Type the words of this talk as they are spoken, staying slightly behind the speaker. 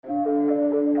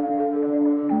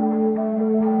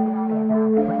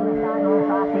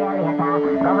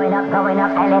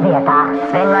Elevator,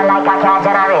 spin me like a car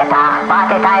generator.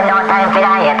 Party time, no time for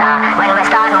the hater. When we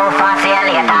start, move fast, see you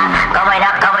later. Going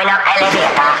up,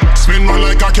 elevator. Spin me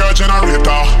like a car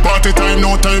generator. Party time,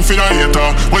 no time for the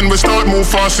hater. When we start, move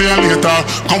fast, see you later.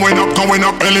 Going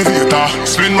up, elevator.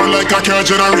 Spin me like a car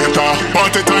generator.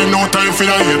 Party time, no time for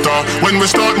the hater. When we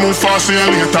start, move fast, see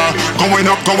you later. Going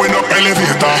up,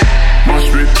 elevator. Mosh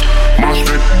pit,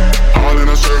 all in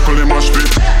a circle in mosh pit.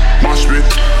 Mosh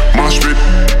pit,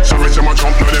 savage in my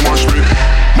jump, now they mosh pit.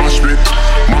 Mosh pit,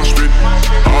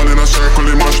 all in a circle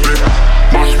in mosh pit.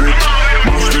 Mosh pit,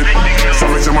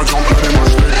 savage in my jump, now they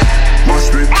mosh pit.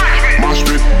 Mosh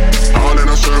pit, all in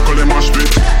a circle in mosh pit.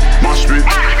 Mosh pit,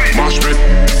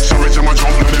 savage in my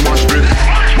jump, now they mosh pit.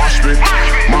 Mosh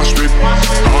pit,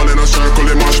 all in a circle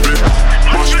in mosh pit.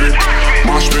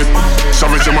 Mosh pit,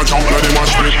 savage in my jump, now they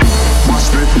mosh pit. Mosh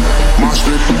pit, mosh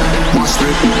pit, mosh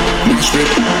pit, mosh pit,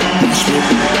 mosh pit,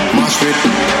 mosh pit,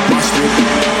 mosh pit,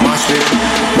 mosh pit,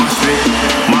 mosh pit,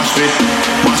 mosh pit,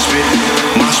 mosh pit,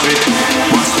 mosh pit,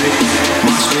 mosh pit,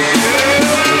 mosh pit.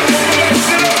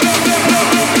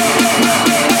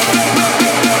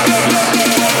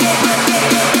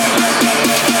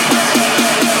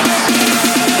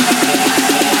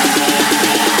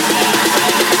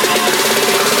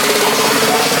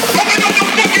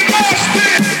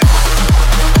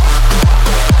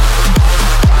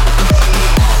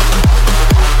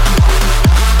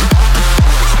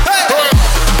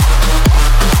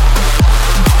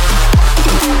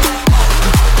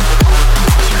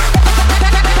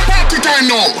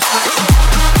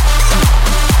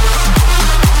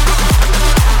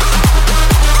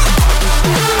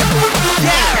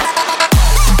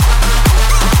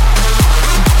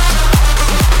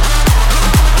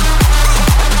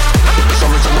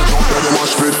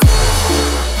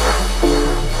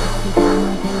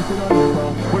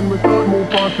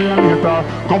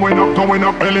 Going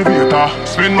up, elevator.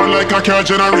 Spin me like a car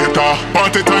generator.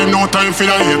 Party time, no time for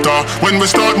the hater. When we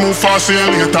start, move fast, see you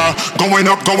later. Going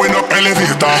up,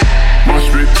 elevator. Mosh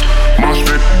pit,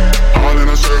 all in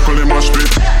a circle in mosh pit.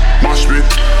 Mosh pit,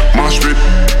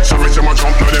 savage in my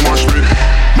jump, now they mosh pit.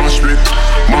 Mosh pit,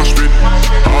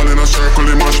 all in a circle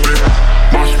in mosh pit.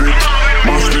 Mosh pit,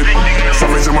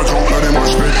 savage in my jump, now they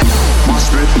mosh pit. Mosh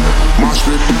pit, mosh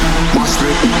pit, mosh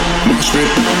pit, mosh pit,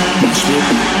 mosh pit,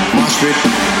 mosh pit,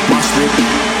 mosh pit,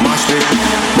 mosh pit,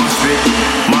 mosh pit,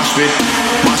 mosh pit,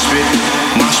 mosh pit,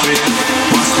 mosh pit,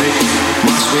 mosh pit,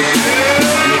 mosh pit.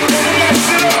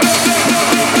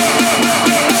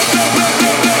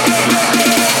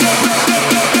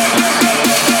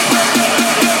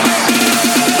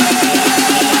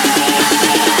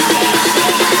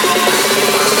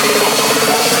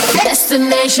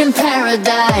 Destination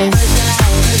paradise.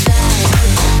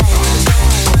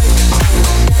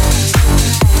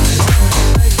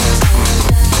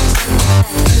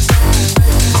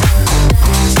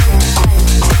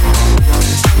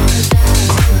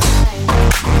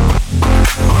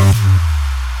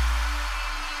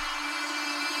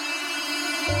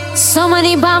 So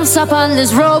many bumps up on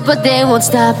this road, but they won't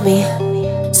stop me.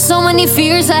 So many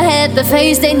fears I had to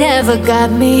face, they never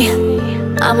got me.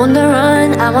 I'm on the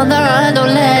run,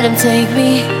 don't let him take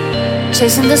me.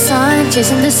 Chasing the sun,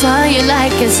 your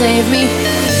light can save me.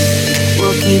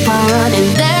 We'll keep on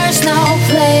running, there's no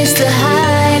place to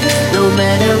hide. No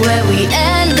matter where we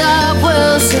end up,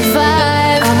 we'll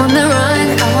survive. I'm on the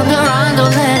run,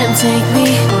 don't let him take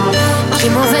me.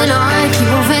 Keep moving on,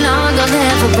 don't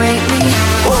ever break me.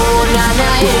 Oh, nah,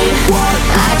 yeah,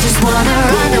 I just wanna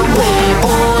run away.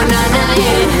 Oh, nah,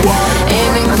 yeah,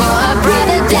 aiming for a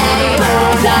brighter day.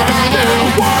 Oh, nah,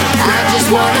 yeah, I just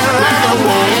wanna run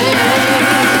away.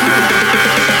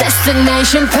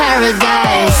 Destination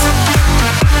paradise.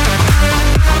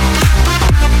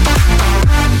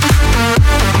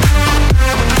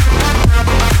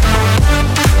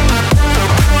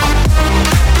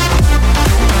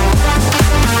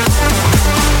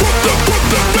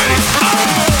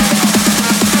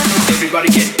 Everybody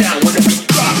get down when the beat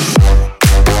drops.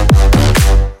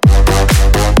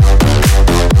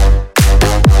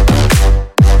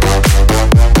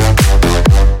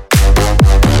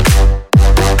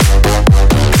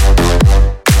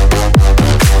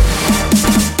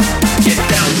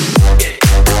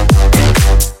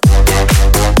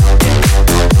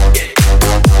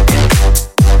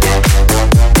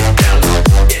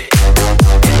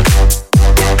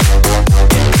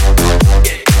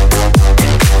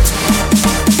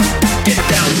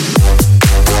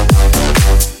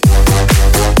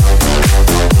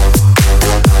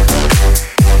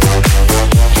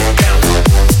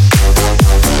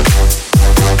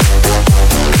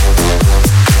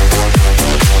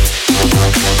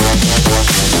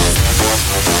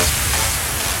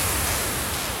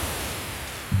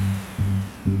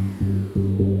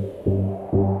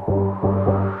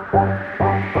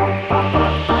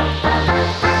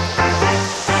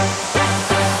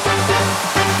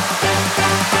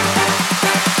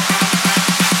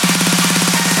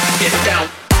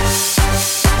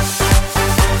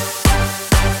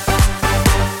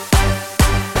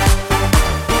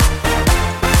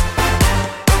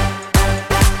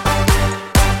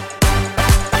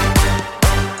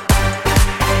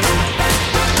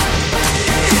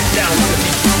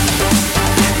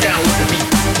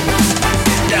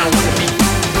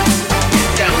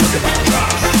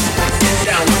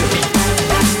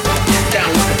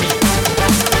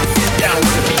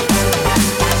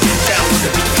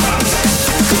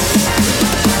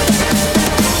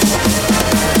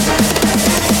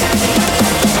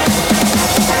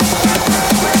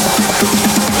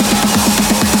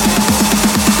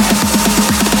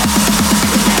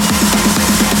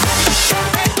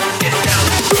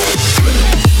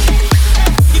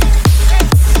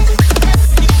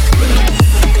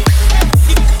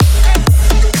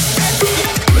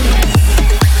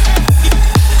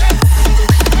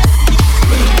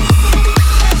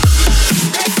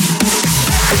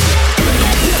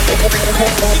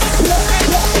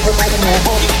 move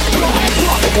up.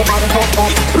 Everybody jump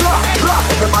up.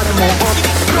 Everybody move up.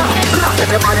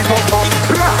 Everybody jump up.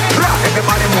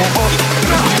 Everybody move up.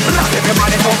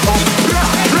 Everybody jump up.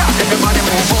 Everybody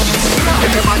move up.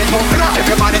 Everybody jump.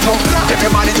 Everybody jump.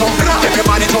 Everybody jump.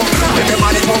 Everybody jump.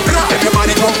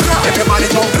 Everybody jump. Everybody jump. Everybody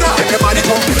jump. Everybody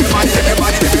jump.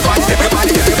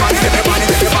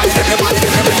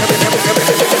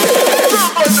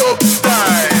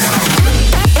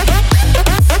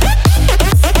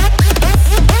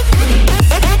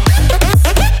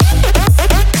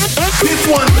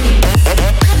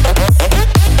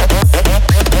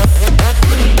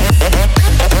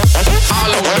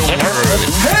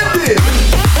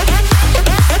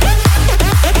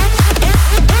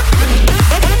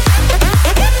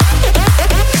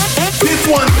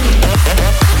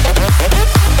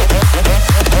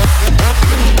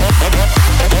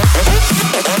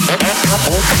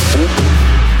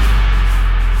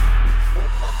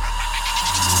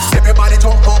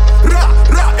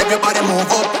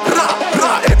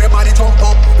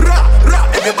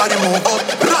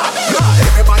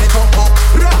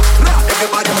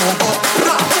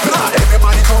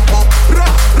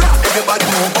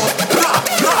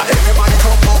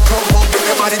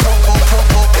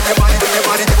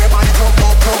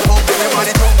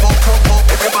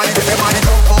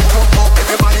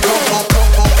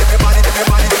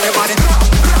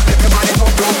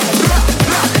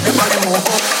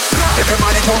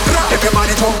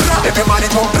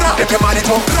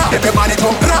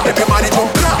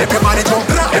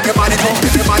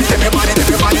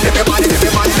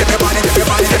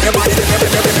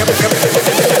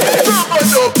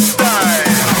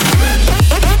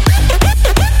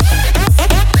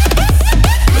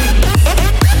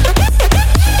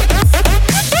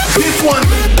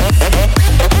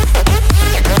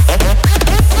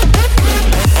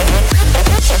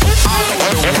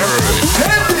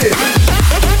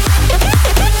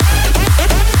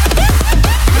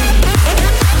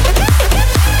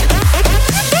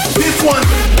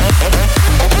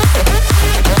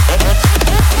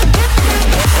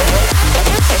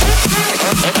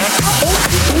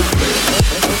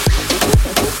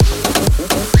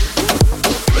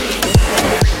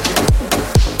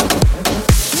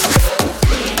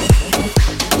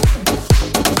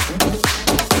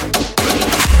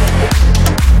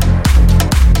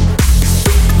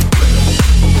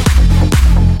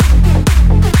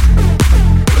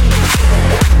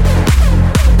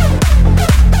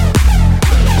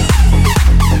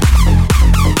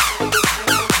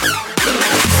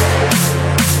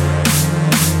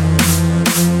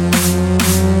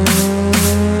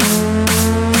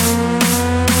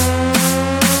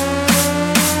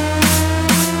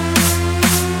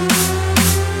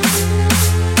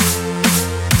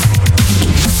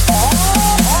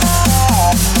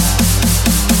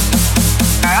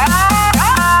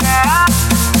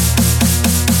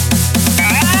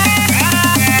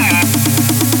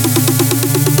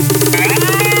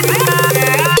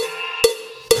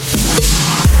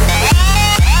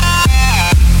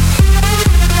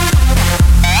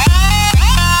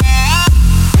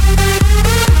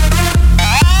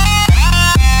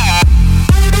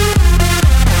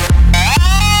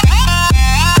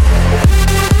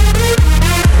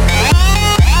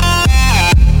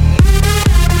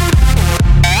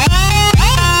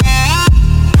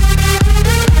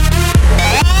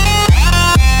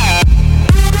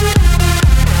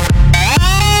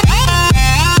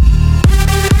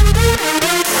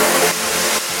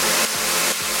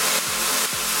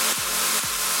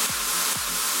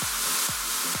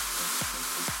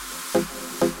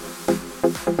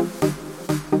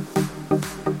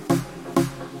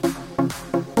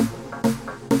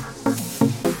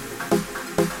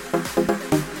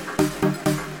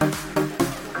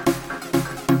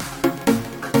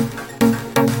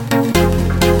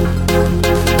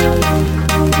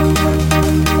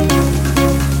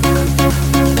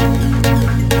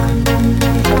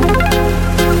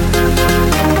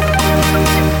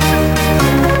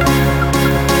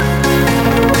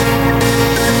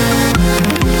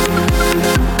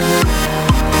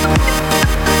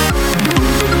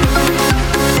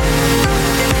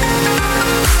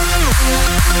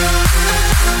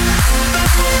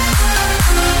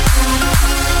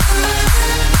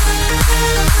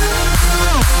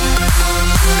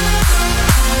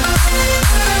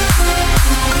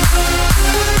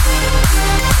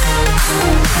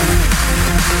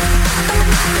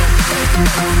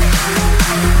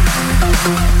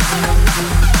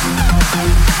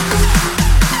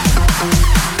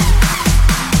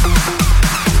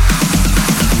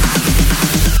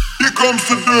 comes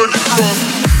the dirty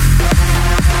drum.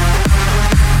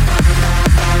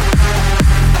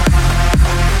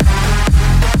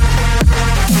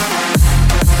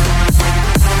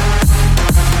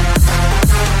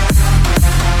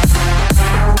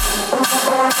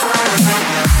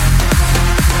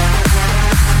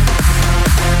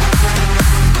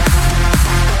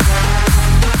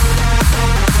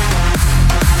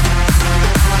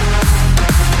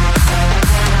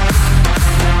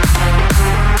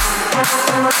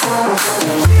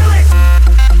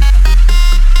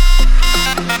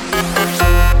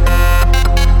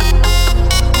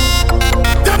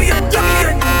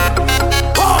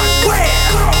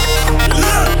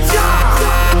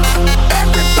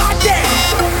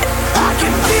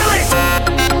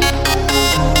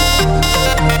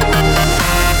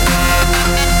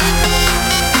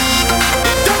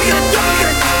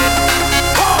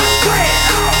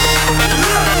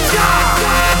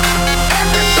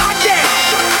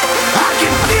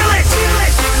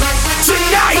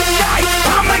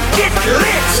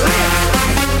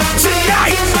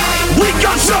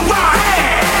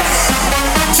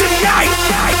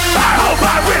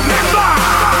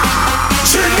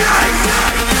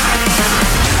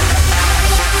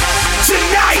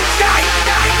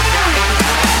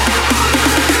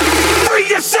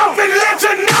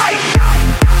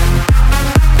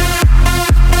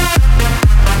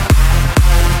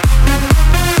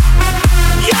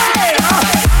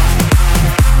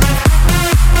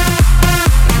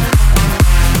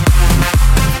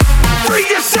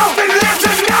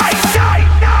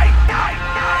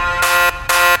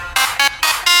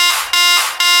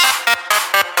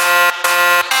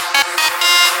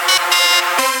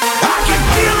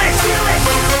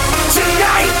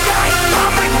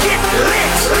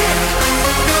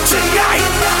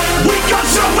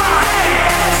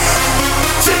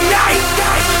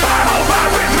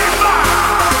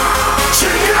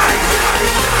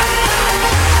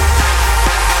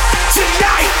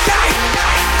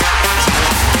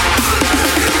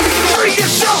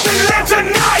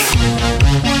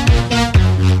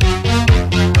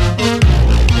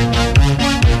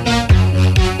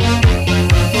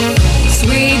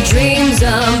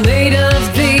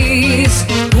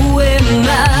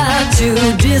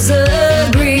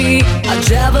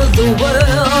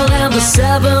 world and the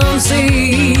seven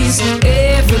seas.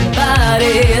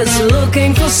 Everybody's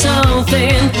looking for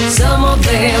something. Some of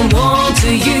them want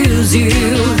to use you.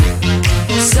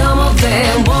 Some of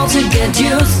them want to get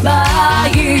used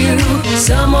by you.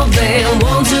 Some of them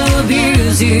want to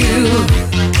abuse you.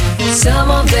 Some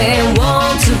of them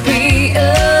want to be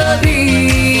abused.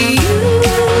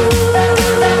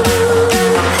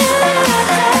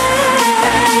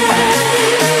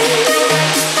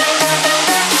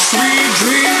 Sweet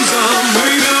dreams are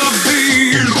made of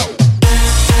these.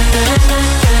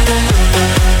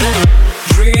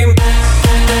 Dream.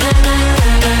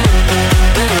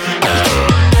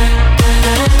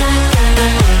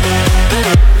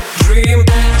 Dream.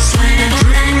 Sweet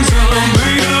dreams are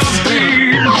made of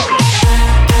these.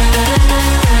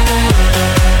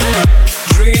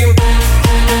 Dream.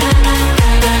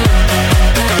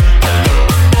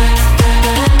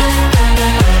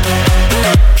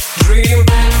 Dream.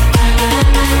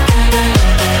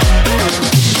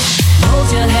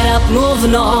 Hold your head up,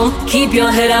 moving on. Keep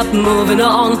your head up, moving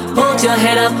on. Hold your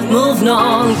head up, moving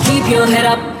on. Keep your head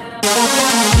up.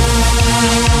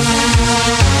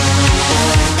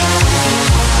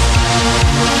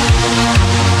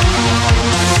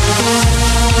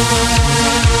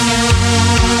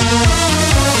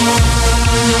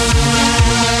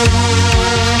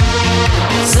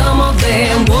 Some of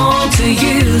them want to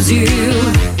use you.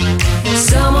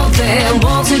 Some of them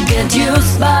want to get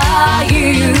used by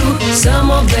you.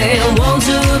 Some of them want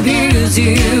to abuse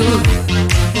you.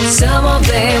 Some of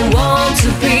them want to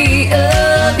be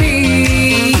abused.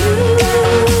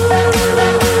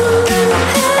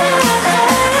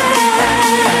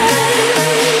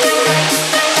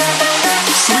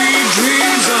 Sweet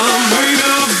dreams are made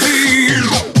of these.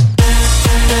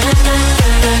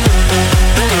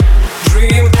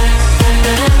 Dream.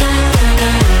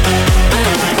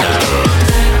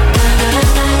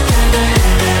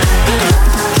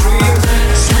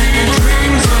 Sweet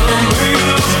dreams are made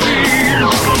of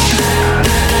these.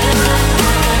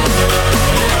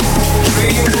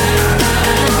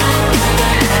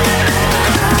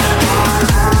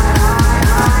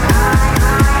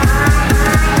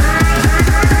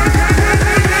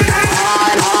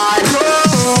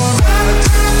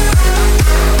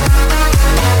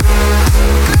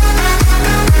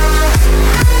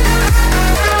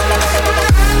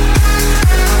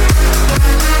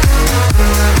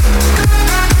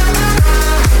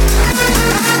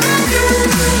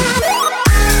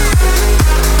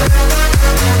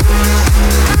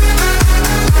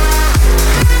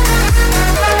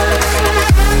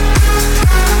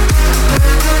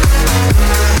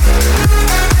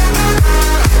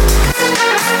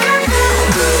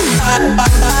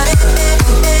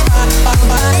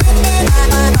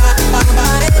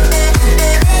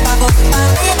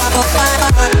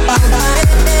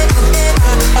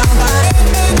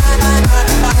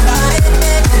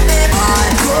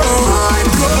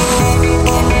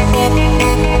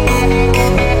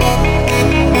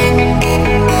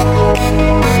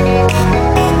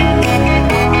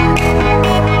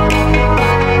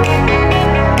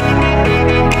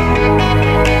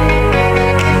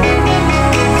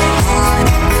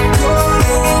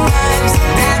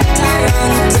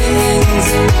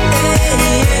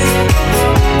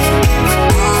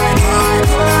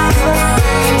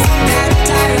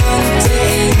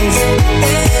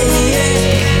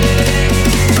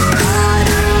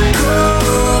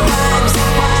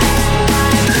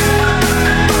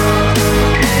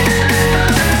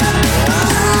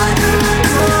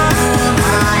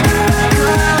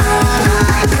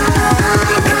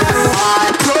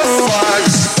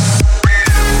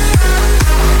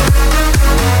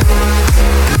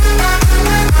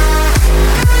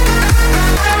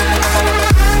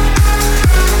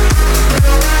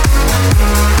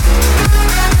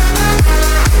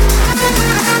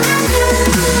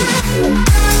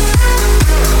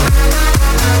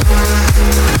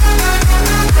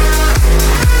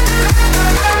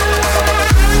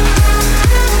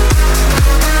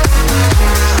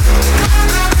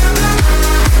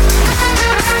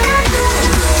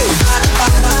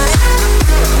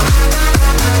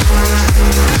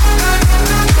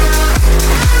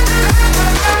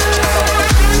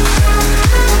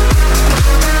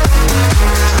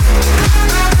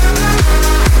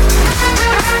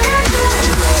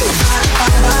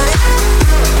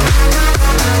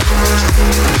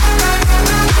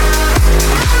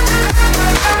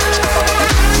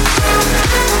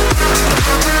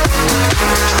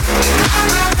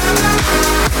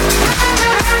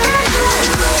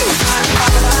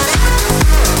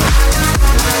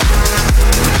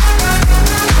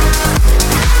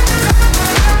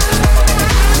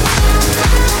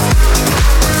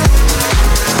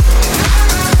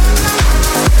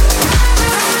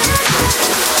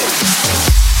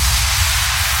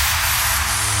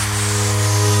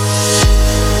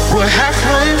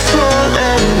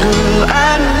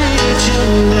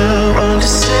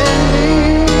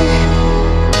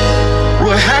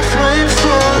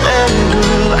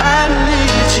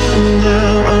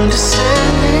 now,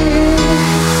 understand me.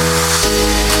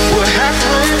 We're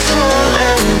halfway full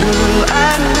and girl,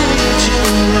 I need you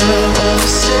now,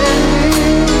 understand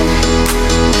me.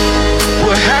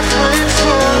 We're halfway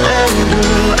full and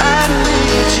girl, I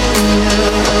need you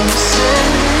now,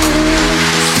 understand me.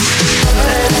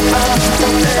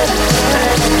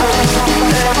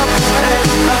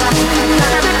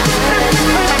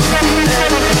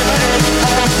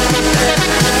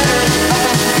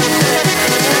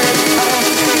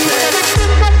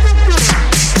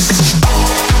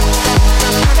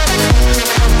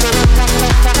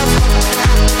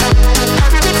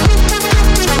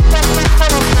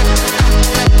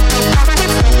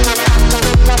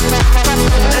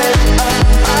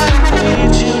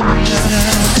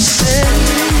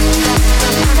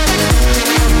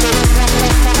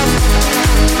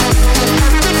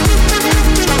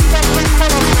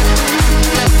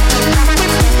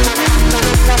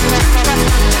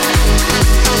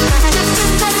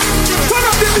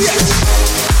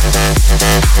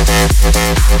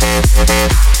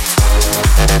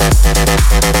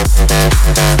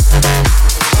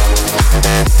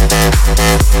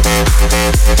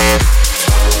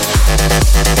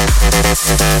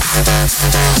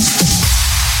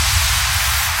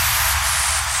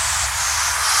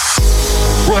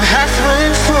 We're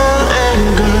halfway full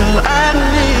and girl, I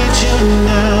need you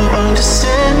now,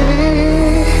 understand me.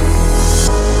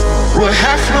 We're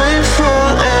halfway full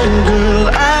and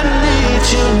girl, I need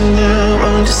you now,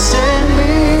 understand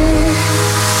me.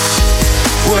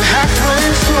 We're halfway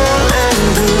full and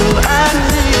girl, I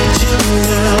need you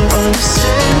now,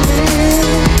 understand me.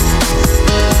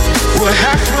 We're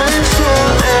halfway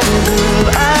full and girl,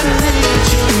 I need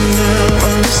you now,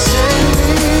 understand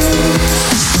me.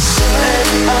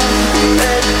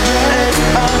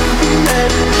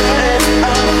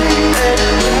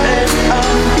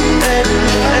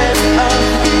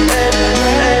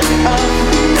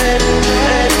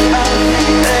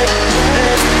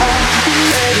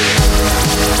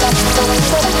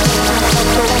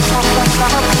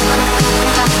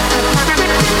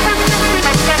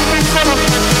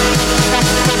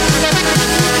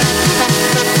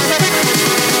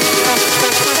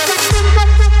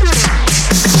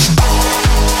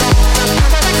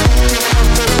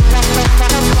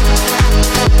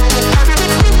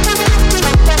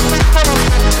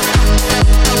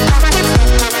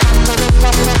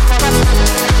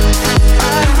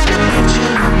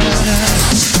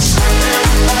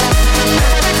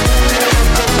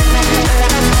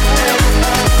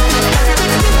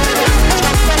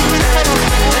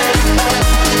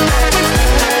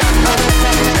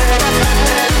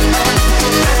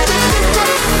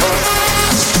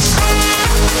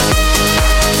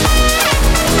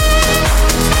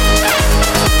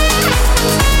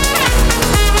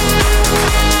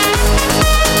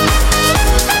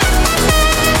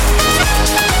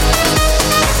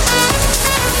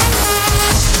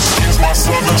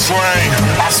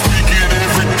 I speak it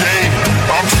every day.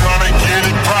 I'm trying to get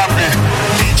it poppin',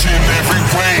 each and every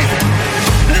way.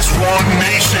 It's one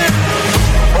nation,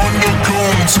 under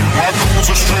goons. My goons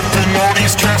are stripping all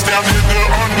these cats down in the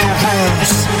under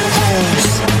rooms.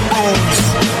 Rooms, rooms,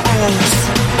 rooms,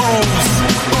 rooms,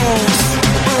 rooms,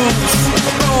 rooms,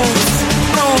 rooms,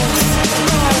 rooms.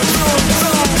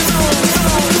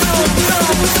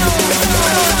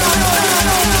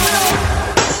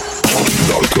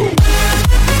 Narco.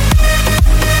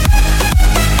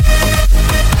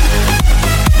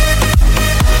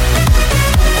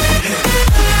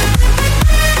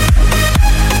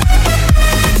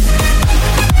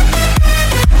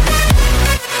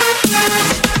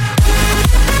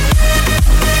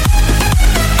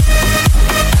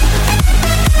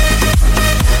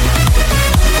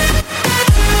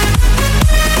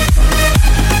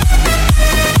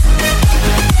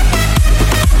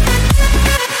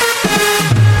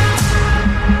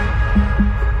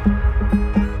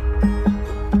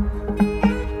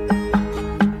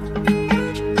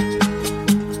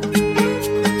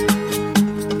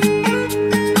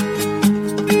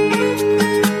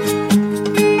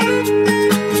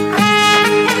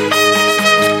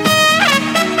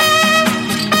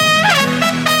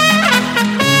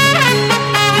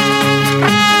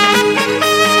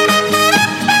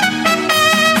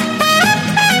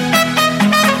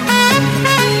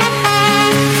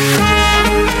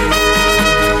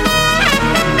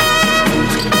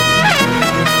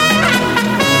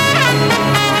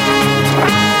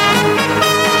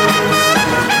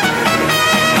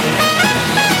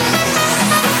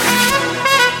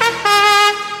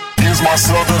 my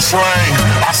southern slang.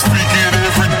 I speak it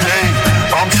every day.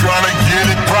 I'm trying to get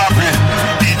it poppin',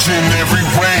 each and every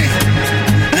way.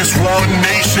 It's one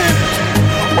nation.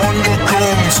 Under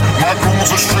goons, my goons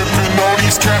are stripping all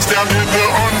these cats down in the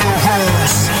under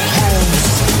rooms.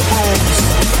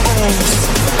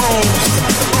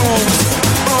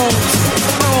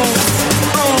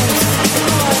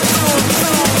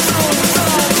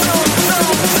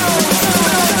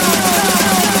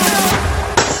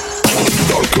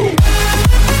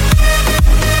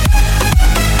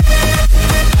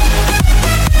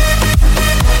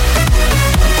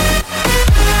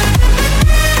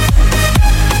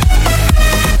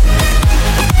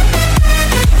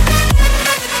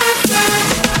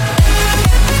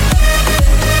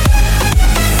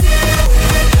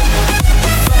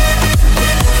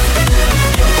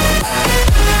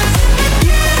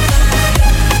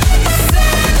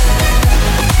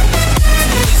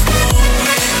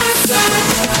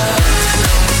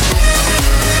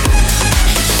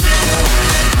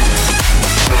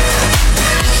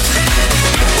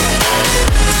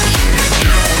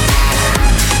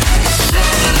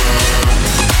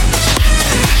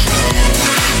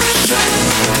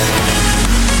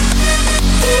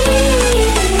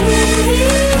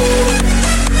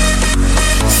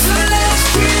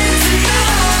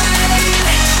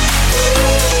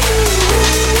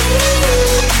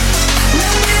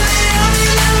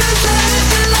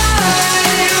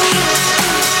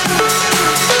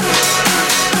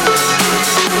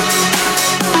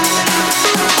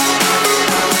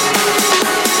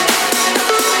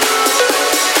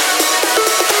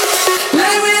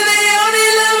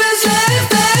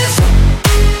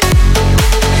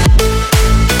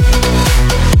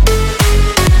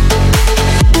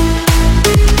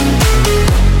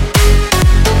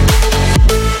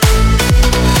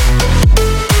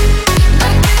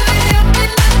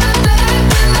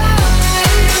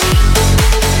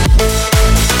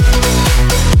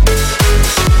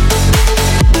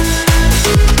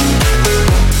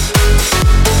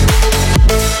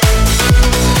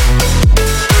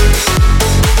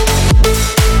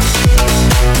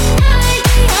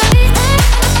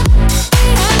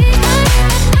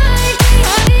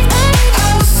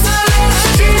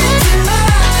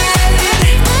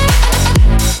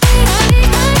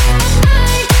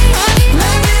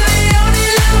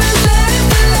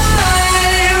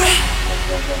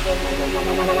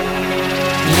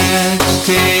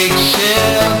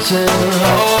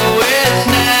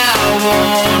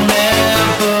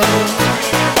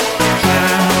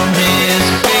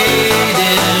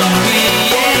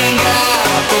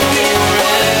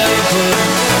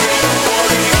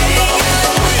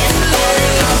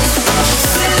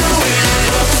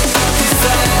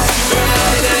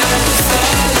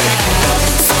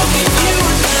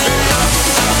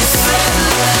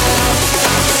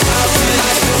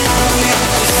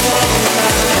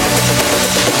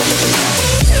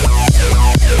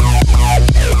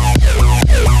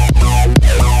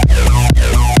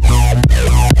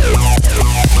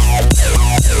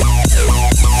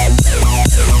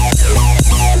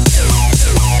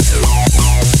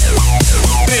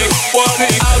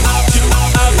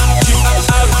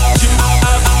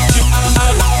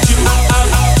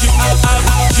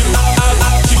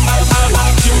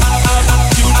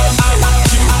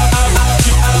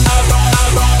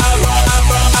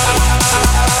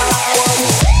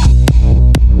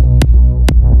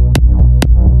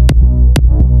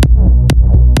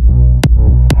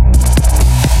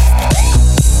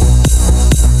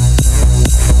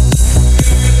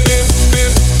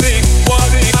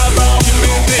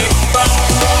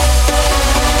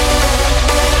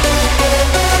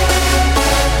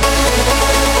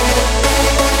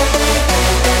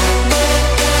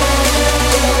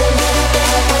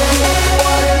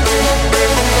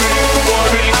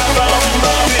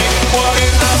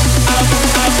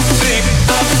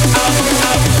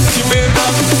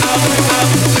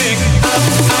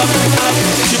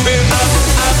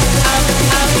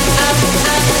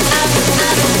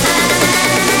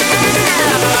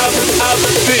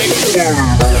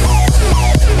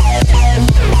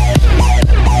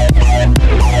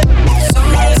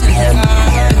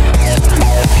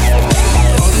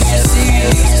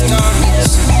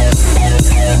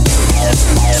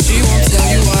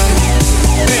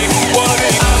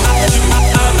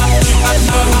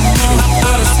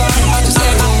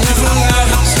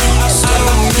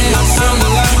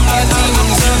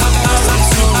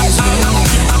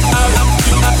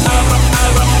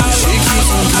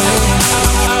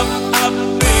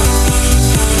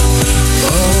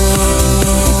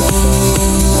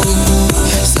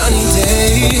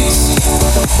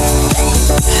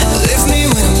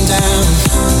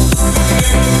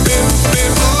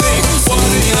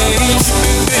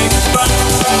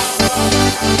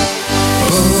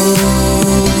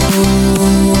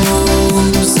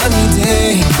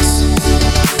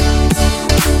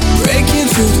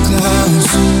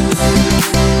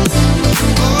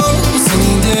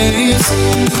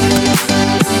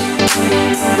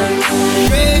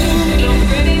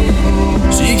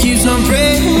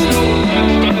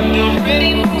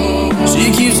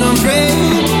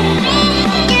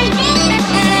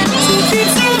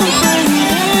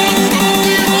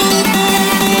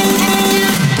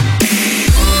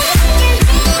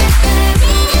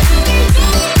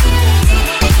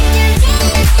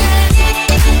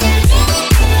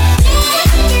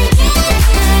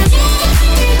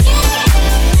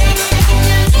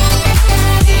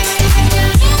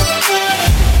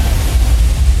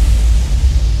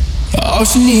 All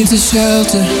she needs is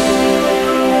shelter,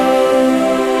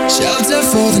 shelter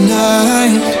for the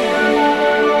night.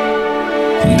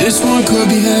 This one could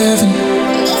be heaven,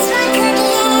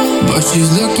 but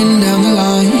she's looking down the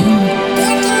line.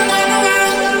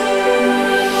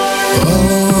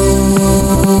 Oh,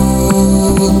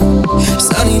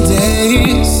 sunny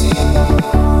days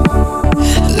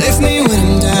lift me when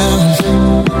I'm down.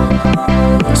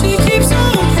 She keeps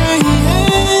on praying.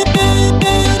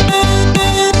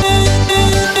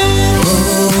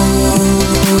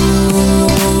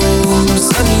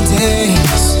 Sunny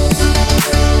days,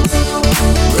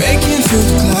 breaking through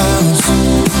the clouds.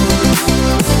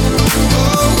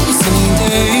 Oh, sunny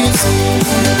days.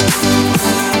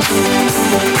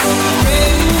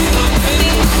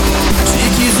 She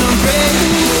keeps on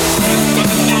praying.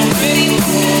 She keeps on praying.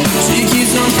 She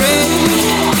keeps on praying.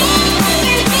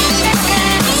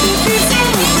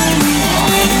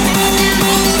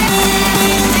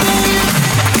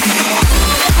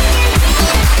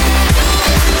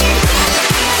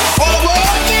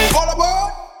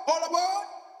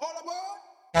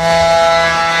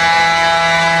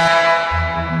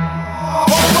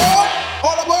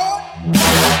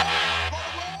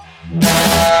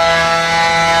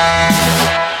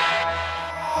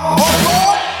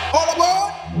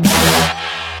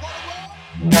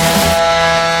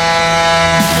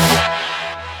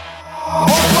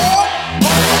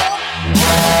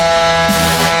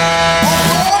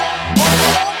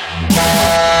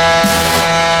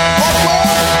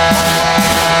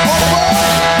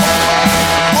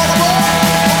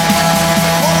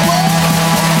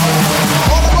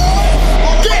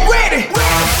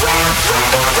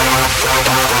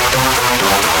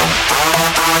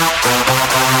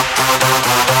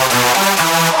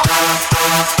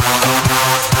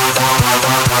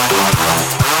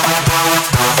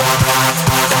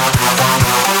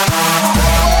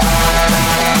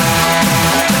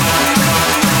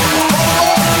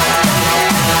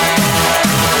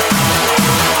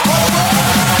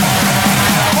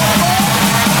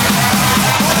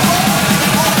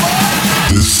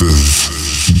 This is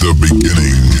the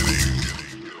beginning.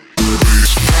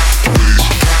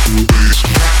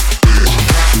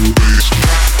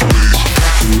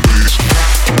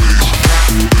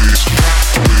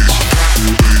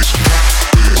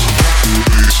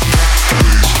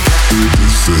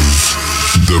 This is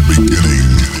the beginning.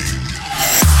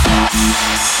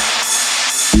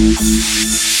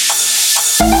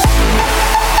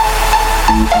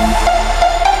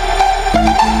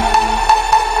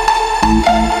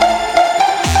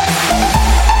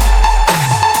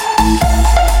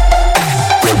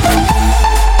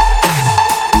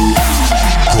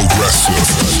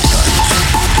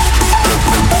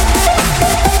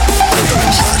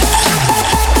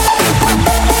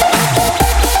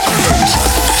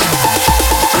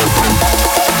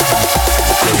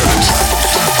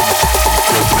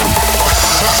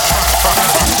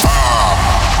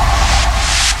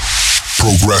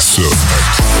 Progressive.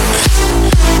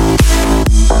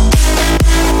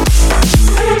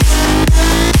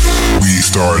 We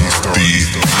start the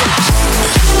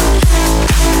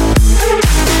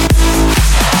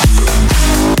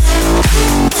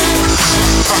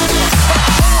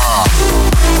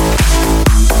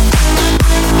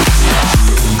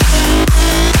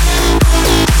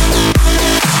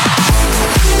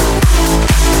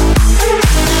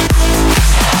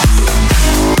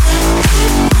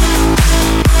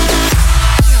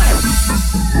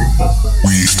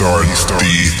start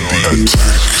the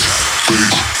attack.